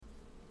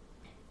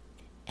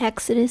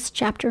Exodus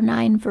chapter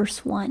 9,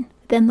 verse 1.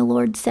 Then the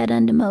Lord said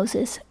unto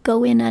Moses,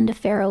 Go in unto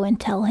Pharaoh and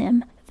tell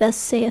him, Thus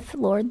saith the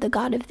Lord, the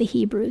God of the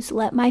Hebrews,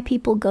 Let my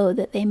people go,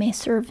 that they may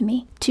serve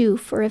me. 2.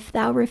 For if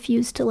thou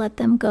refuse to let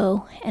them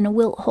go, and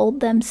wilt hold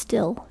them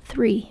still.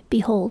 3.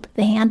 Behold,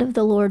 the hand of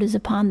the Lord is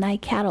upon thy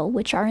cattle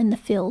which are in the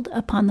field,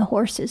 upon the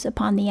horses,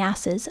 upon the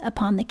asses,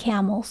 upon the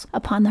camels,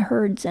 upon the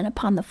herds, and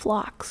upon the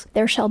flocks.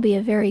 There shall be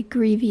a very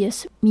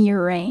grievous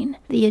murrain.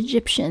 The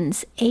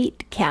Egyptians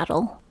ate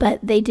cattle, but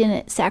they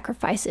didn't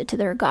sacrifice it to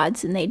their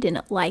gods, and they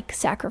didn't like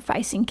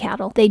sacrificing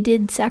cattle. They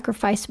did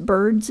sacrifice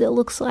birds, it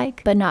looks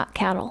like, but not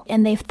cattle.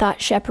 And they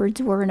thought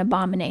shepherds were an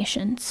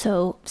abomination,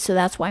 so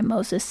that's why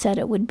Moses said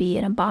it would be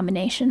an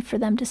abomination for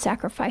them to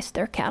sacrifice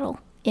their cattle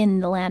in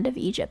the land of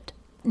Egypt.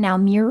 Now,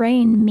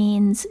 murrain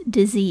means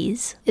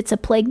disease. It's a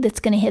plague that's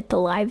going to hit the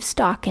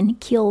livestock and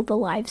kill the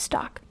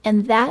livestock.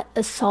 And that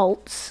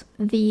assaults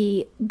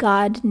the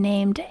god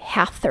named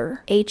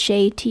Hathor,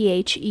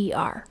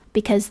 Hather,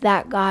 because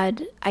that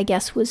god, I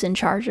guess, was in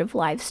charge of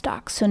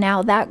livestock. So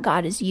now that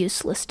god is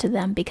useless to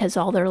them because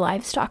all their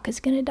livestock is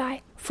going to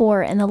die.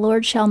 4. And the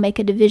Lord shall make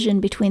a division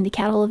between the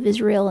cattle of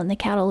Israel and the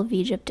cattle of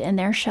Egypt, and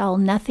there shall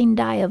nothing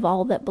die of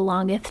all that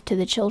belongeth to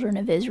the children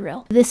of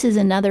Israel. This is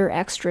another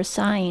extra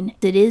sign.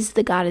 It is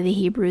the God of the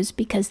Hebrews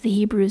because the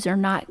Hebrews are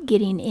not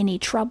getting any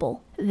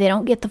trouble. They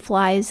don't get the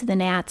flies, the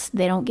gnats,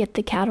 they don't get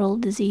the cattle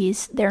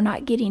disease, they're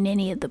not getting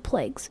any of the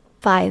plagues.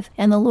 5.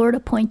 And the Lord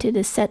appointed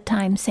a set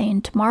time,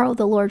 saying, Tomorrow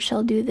the Lord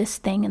shall do this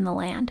thing in the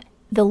land.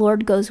 The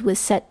Lord goes with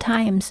set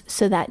times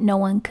so that no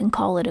one can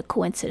call it a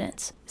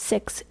coincidence.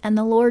 6. And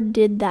the Lord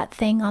did that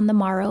thing on the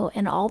morrow,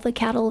 and all the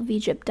cattle of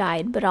Egypt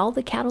died, but all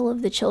the cattle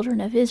of the children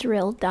of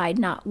Israel died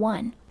not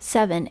one.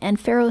 7. And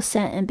Pharaoh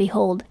sent, and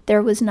behold,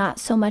 there was not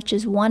so much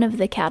as one of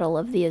the cattle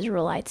of the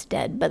Israelites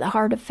dead, but the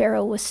heart of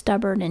Pharaoh was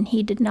stubborn, and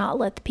he did not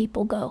let the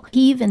people go.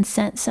 He even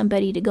sent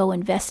somebody to go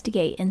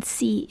investigate and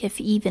see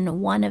if even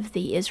one of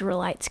the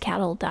Israelites'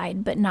 cattle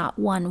died, but not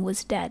one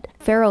was dead.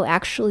 Pharaoh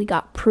actually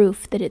got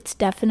proof that it's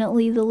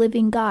definitely the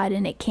living God,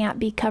 and it can't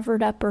be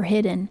covered up or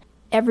hidden.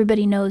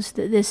 Everybody knows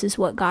that this is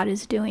what God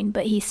is doing,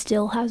 but he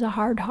still has a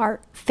hard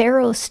heart.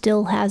 Pharaoh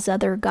still has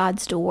other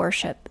gods to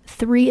worship.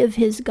 3 of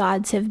his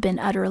gods have been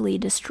utterly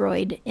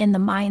destroyed in the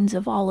minds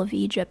of all of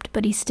Egypt,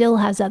 but he still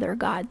has other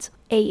gods.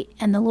 8.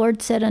 And the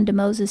Lord said unto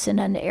Moses and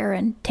unto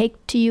Aaron,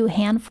 Take to you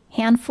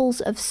handfuls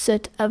of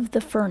soot of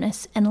the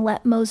furnace, and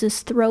let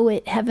Moses throw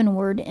it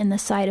heavenward in the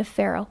sight of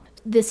Pharaoh.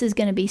 This is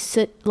going to be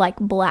soot, like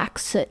black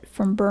soot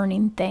from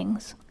burning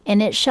things. And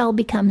it shall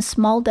become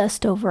small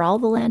dust over all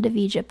the land of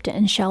Egypt,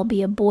 and shall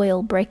be a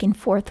boil breaking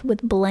forth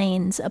with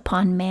blains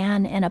upon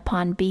man and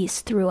upon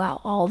beast throughout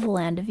all the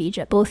land of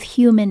Egypt. Both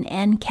human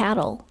and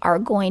cattle are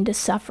going to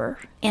suffer.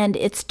 And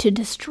it's to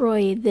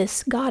destroy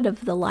this god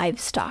of the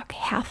livestock,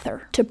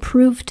 Hathor, to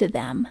prove to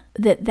them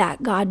that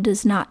that God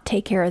does not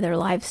take care of their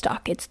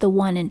livestock. It's the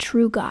one and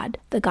true God,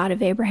 the God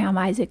of Abraham,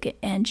 Isaac,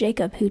 and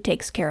Jacob, who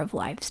takes care of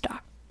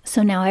livestock.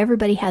 So now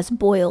everybody has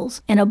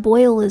boils, and a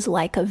boil is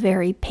like a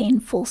very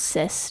painful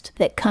cyst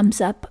that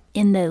comes up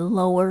in the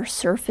lower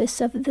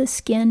surface of the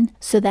skin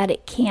so that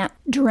it can't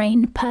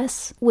drain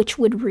pus, which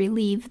would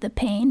relieve the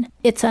pain.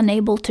 It's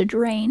unable to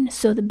drain,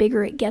 so the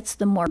bigger it gets,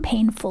 the more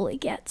painful it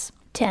gets.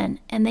 10.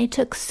 And they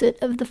took soot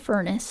of the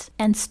furnace,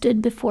 and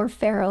stood before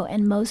Pharaoh,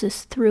 and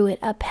Moses threw it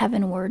up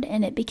heavenward,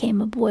 and it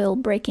became a boil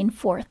breaking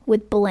forth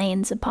with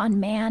blains upon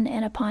man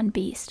and upon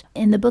beast.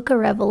 In the book of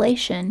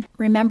Revelation,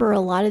 remember, a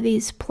lot of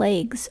these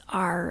plagues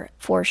are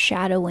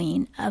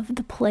foreshadowing of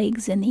the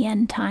plagues in the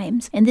end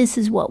times, and this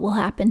is what will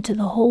happen to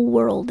the whole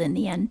world in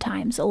the end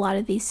times, a lot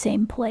of these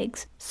same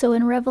plagues. So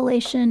in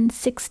Revelation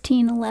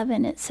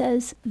 16:11, it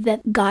says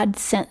that God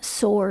sent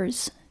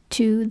sores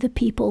to the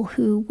people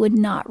who would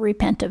not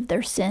repent of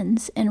their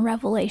sins in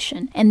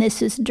Revelation. And this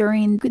is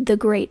during the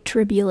Great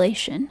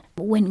Tribulation,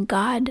 when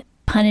God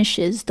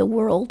punishes the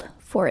world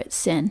for its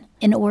sin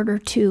in order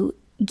to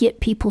get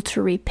people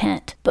to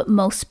repent, but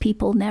most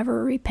people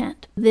never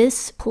repent.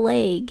 This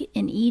plague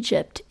in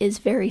Egypt is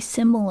very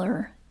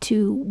similar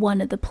to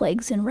one of the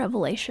plagues in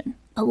Revelation.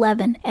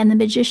 11. And the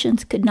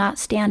magicians could not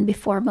stand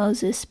before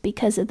Moses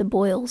because of the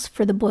boils,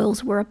 for the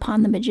boils were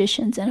upon the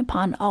magicians and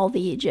upon all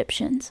the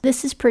Egyptians.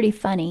 This is pretty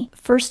funny.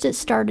 First it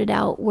started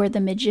out where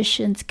the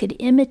magicians could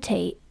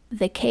imitate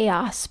the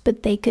chaos,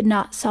 but they could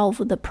not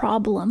solve the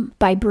problem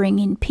by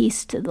bringing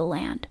peace to the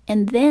land.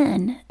 And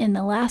then in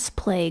the last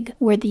plague,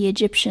 where the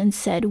Egyptians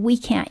said, we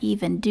can't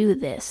even do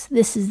this.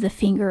 This is the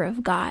finger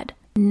of God.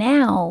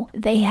 Now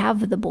they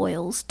have the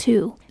boils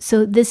too.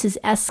 So this is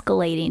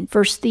escalating.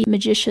 First, the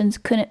magicians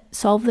couldn't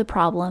solve the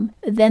problem.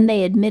 Then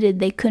they admitted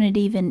they couldn't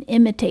even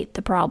imitate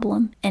the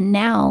problem. And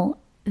now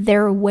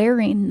they're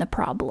wearing the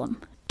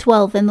problem.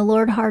 12. And the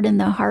Lord hardened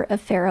the heart of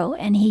Pharaoh,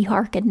 and he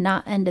hearkened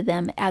not unto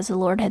them, as the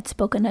Lord had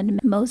spoken unto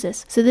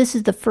Moses. So this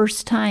is the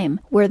first time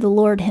where the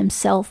Lord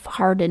himself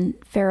hardened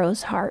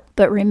Pharaoh's heart.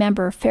 But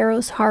remember,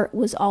 Pharaoh's heart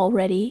was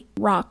already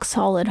rock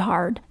solid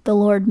hard. The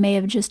Lord may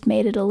have just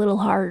made it a little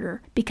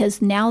harder,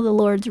 because now the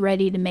Lord's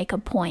ready to make a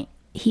point.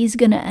 He's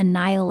going to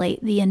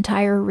annihilate the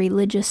entire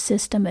religious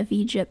system of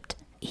Egypt.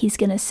 he's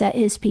going to set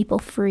his people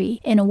free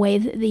in a way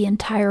that the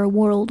entire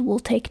world will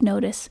take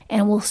notice.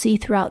 And we'll see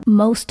throughout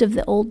most of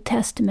the Old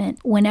Testament,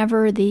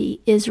 whenever the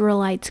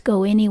Israelites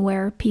go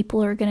anywhere,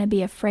 people are going to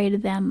be afraid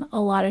of them a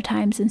lot of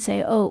times and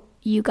say, oh,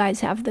 you guys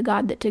have the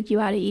God that took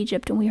you out of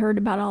Egypt, and we heard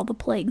about all the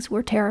plagues.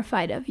 We're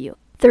terrified of you.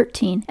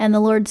 13. And the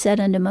Lord said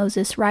unto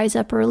Moses, Rise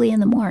up early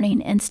in the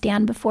morning, and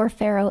stand before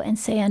Pharaoh, and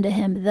say unto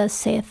him, Thus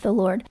saith the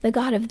Lord, the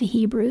God of the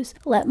Hebrews,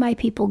 Let my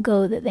people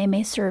go, that they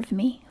may serve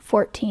me.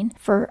 14.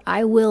 For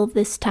I will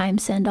this time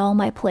send all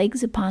my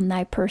plagues upon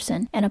thy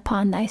person, and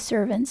upon thy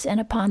servants, and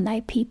upon thy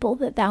people,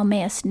 that thou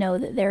mayest know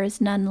that there is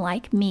none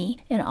like me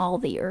in all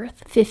the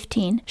earth.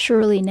 15.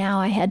 Surely now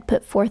I had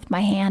put forth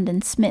my hand,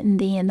 and smitten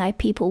thee and thy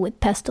people with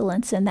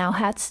pestilence, and thou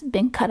hadst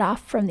been cut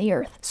off from the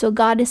earth. So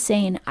God is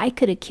saying, I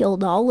could have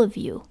killed all of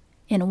you.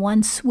 In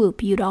one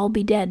swoop, you'd all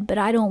be dead, but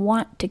I don't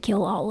want to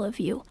kill all of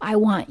you. I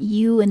want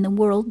you and the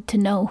world to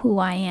know who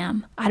I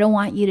am. I don't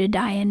want you to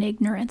die in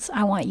ignorance.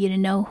 I want you to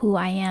know who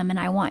I am, and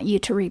I want you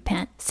to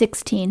repent.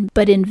 16.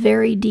 But in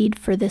very deed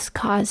for this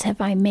cause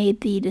have I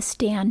made thee to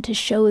stand, to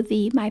show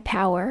thee my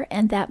power,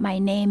 and that my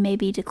name may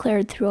be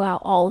declared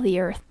throughout all the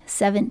earth.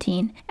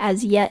 17.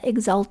 As yet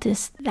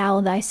exaltest thou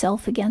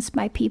thyself against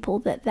my people,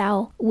 that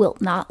thou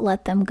wilt not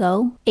let them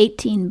go.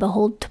 18.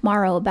 Behold,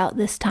 tomorrow about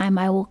this time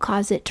I will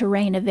cause it to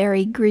rain a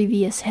very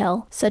grievous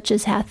hail, such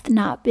as hath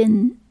not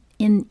been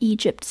in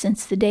Egypt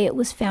since the day it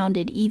was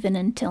founded, even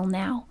until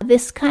now.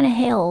 This kind of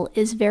hail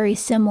is very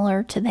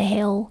similar to the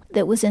hail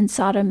that was in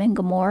Sodom and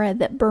Gomorrah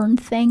that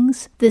burned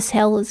things. This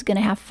hail is going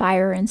to have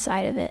fire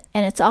inside of it.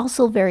 And it's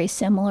also very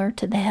similar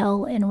to the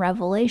hail in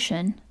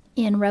Revelation.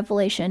 In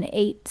Revelation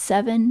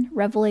 8:7,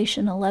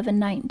 Revelation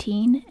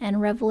 11:19, and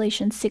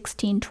Revelation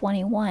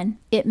 16:21,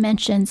 it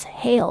mentions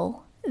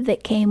hail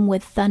that came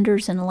with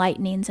thunders and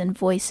lightnings and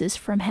voices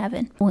from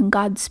heaven. When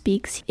God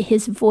speaks,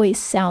 his voice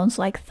sounds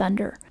like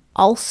thunder.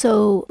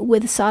 Also,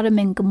 with Sodom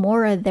and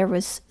Gomorrah, there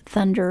was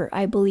thunder,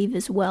 I believe,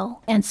 as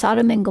well. And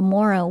Sodom and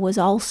Gomorrah was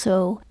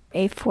also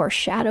a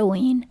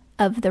foreshadowing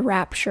of the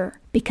rapture,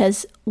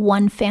 because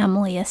one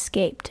family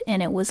escaped,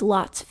 and it was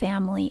Lot's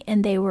family,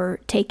 and they were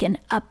taken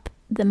up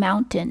the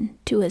mountain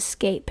to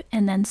escape,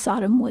 and then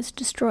Sodom was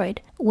destroyed.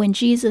 When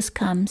Jesus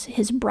comes,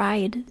 his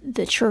bride,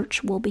 the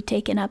church, will be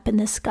taken up in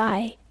the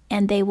sky,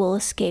 and they will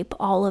escape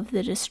all of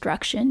the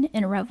destruction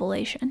in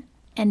Revelation.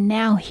 And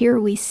now here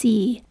we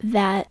see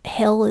that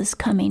hell is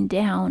coming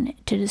down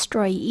to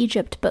destroy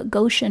Egypt, but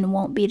Goshen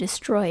won't be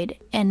destroyed.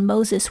 And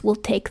Moses will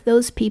take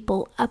those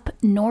people up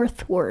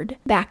northward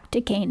back to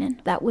Canaan.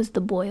 That was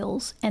the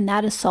boils. And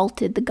that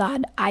assaulted the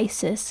god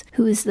Isis,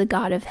 who is the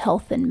god of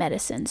health and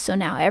medicine. So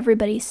now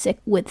everybody's sick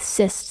with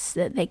cysts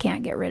that they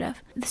can't get rid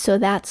of. So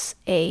that's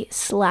a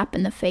slap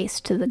in the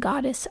face to the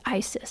goddess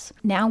Isis.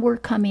 Now we're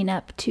coming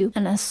up to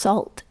an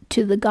assault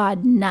to the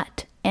god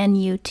Nut.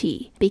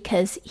 N-U-T,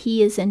 because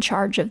he is in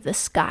charge of the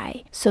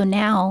sky. So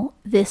now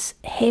this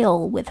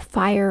hail with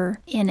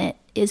fire in it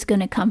is going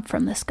to come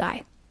from the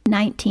sky.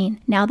 19.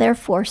 Now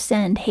therefore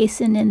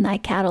hasten in thy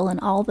cattle and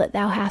all that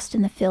thou hast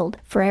in the field.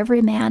 For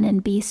every man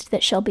and beast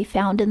that shall be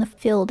found in the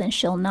field and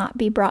shall not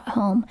be brought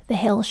home, the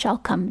hail shall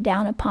come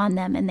down upon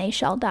them, and they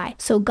shall die.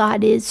 So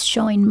God is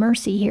showing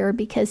mercy here,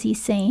 because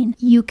he's saying,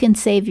 you can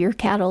save your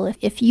cattle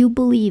if you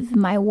believe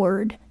my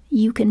word.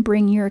 You can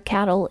bring your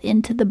cattle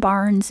into the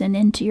barns and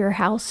into your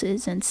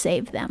houses and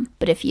save them.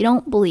 But if you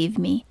don't believe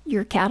me,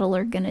 your cattle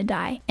are going to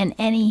die. And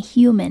any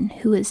human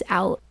who is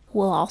out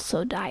will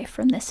also die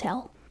from this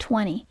hell.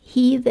 20.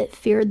 He that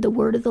feared the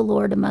word of the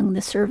Lord among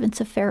the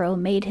servants of Pharaoh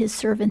made his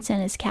servants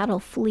and his cattle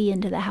flee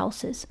into the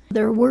houses.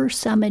 There were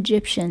some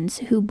Egyptians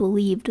who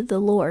believed the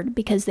Lord,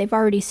 because they've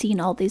already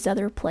seen all these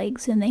other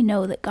plagues and they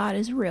know that God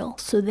is real.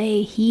 So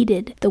they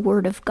heeded the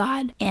word of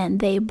God, and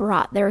they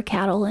brought their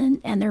cattle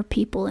in and their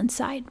people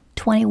inside.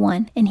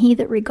 21. And he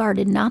that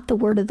regarded not the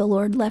word of the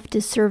Lord left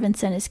his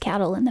servants and his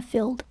cattle in the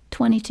field.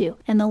 22.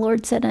 And the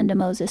Lord said unto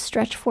Moses,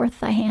 Stretch forth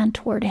thy hand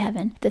toward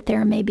heaven, that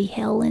there may be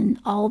hail in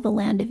all the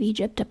land of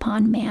Egypt,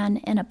 upon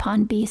man, and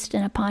upon beast,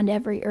 and upon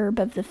every herb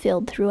of the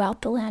field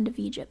throughout the land of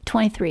Egypt.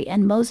 23.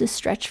 And Moses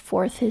stretched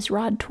forth his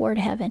rod toward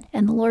heaven,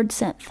 and the Lord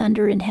sent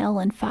thunder and hail,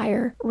 and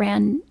fire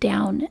ran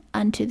down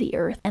unto the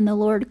earth, and the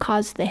Lord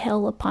caused the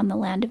hail upon the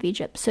land of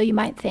Egypt. So you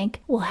might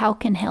think, well, how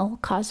can hell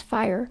cause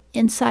fire?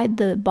 Inside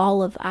the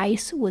ball of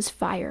ice was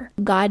fire.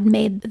 God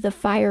made the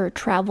fire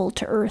travel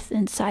to earth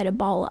inside a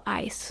ball of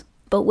ice.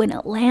 But when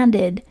it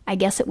landed, I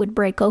guess it would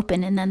break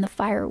open and then the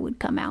fire would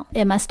come out.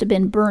 It must have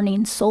been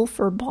burning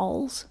sulfur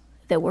balls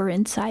that were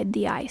inside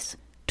the ice.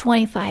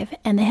 25.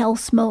 And the hail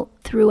smote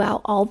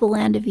throughout all the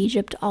land of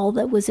Egypt all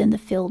that was in the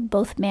field,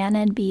 both man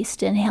and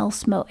beast, and hail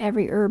smote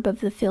every herb of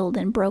the field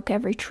and broke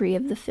every tree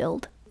of the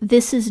field.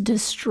 This is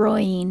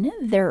destroying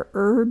their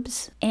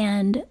herbs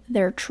and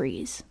their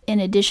trees,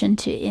 in addition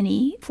to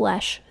any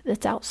flesh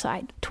that's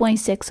outside.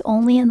 26,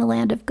 only in the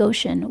land of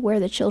Goshen, where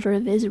the children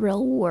of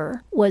Israel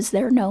were, was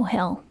there no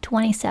hell.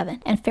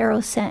 27, and Pharaoh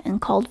sent and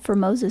called for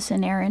Moses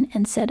and Aaron,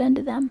 and said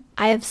unto them,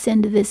 I have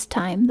sinned this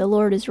time, the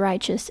Lord is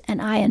righteous,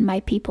 and I and my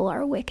people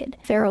are wicked.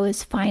 Pharaoh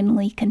is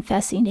finally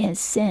confessing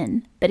his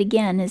sin. But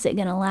again, is it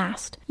going to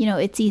last?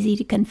 It's easy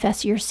to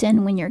confess your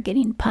sin when you're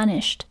getting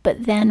punished,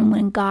 but then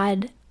when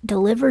God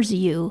delivers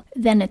you,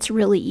 then it's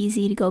really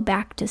easy to go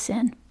back to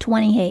sin.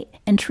 28,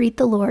 entreat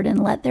the Lord,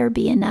 and let there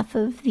be enough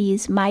of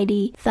these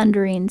mighty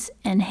thunderings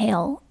and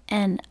hail,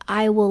 and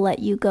I will let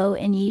you go,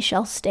 and ye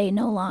shall stay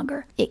no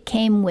longer. It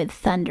came with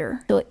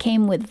thunder, so it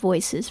came with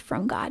voices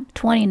from God.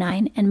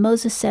 29, and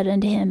Moses said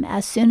unto him,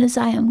 As soon as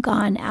I am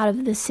gone out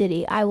of the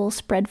city, I will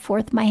spread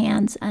forth my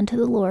hands unto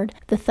the Lord.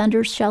 The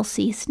thunders shall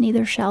cease,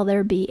 neither shall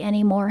there be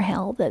any more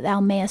hail, that thou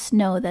mayest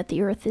know that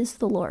the earth is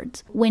the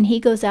Lord's. When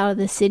he goes out of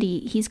the city,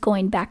 he's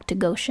going back to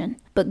Goshen.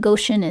 But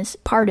Goshen is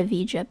part of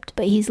Egypt,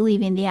 but he's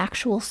leaving the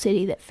actual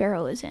city that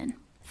Pharaoh is in.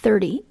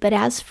 30, but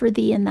as for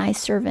thee and thy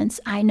servants,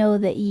 I know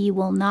that ye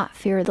will not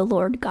fear the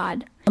Lord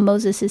God.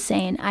 Moses is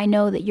saying, I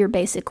know that you're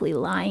basically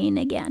lying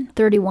again.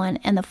 31,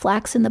 and the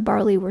flax and the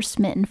barley were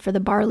smitten, for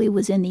the barley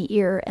was in the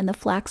ear, and the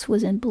flax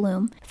was in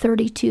bloom.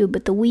 32,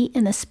 but the wheat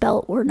and the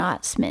spelt were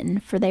not smitten,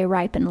 for they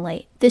ripen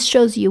late. This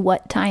shows you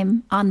what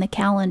time on the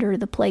calendar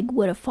the plague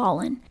would have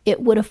fallen.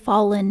 It would have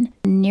fallen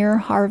near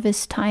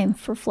harvest time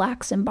for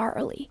flax and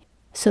barley.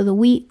 So the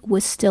wheat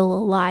was still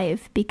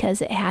alive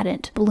because it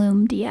hadn't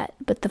bloomed yet,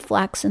 but the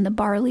flax and the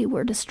barley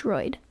were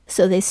destroyed.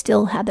 So they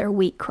still had their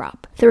wheat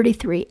crop.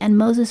 33, and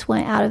Moses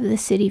went out of the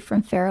city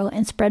from Pharaoh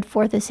and spread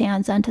forth his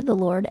hands unto the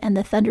Lord, and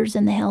the thunders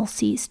and the hail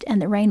ceased,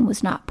 and the rain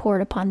was not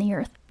poured upon the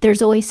earth.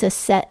 There's always a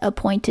set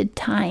appointed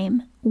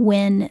time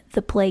when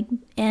the plague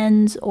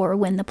ends or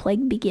when the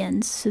plague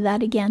begins, so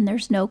that again,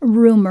 there's no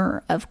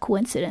rumor of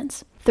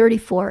coincidence.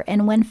 34,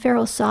 and when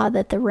Pharaoh saw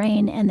that the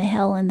rain and the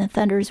hail and the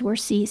thunders were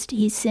ceased,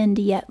 he sinned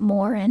yet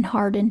more and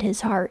hardened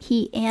his heart,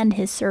 he and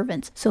his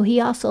servants. So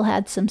he also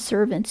had some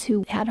servants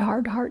who had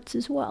hard hearts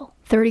as well.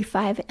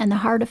 35, and the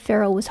heart of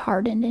Pharaoh was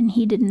hardened, and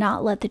he did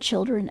not let the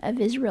children of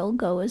Israel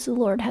go as the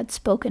Lord had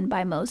spoken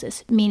by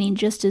Moses, meaning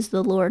just as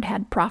the Lord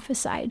had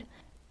prophesied.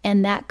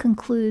 And that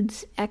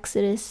concludes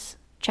Exodus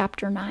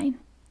chapter 9.